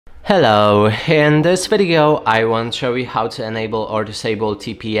Hello, in this video I want to show you how to enable or disable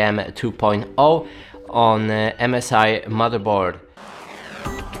TPM 2.0 on MSI motherboard.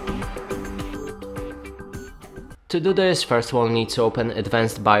 To do this, first we'll need to open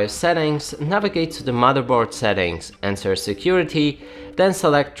Advanced BIOS settings, navigate to the motherboard settings, enter Security, then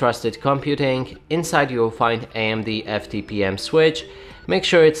select Trusted Computing. Inside you will find AMD FTPM switch. Make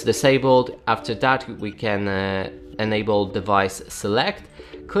sure it's disabled. After that we can enable Device Select.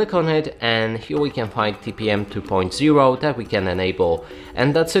 Click on it and here we can find TPM 2.0 that we can enable.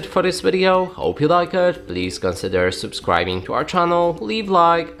 And that's it for this video. Hope you like it. Please consider subscribing to our channel, leave a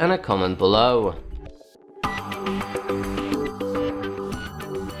like and a comment below.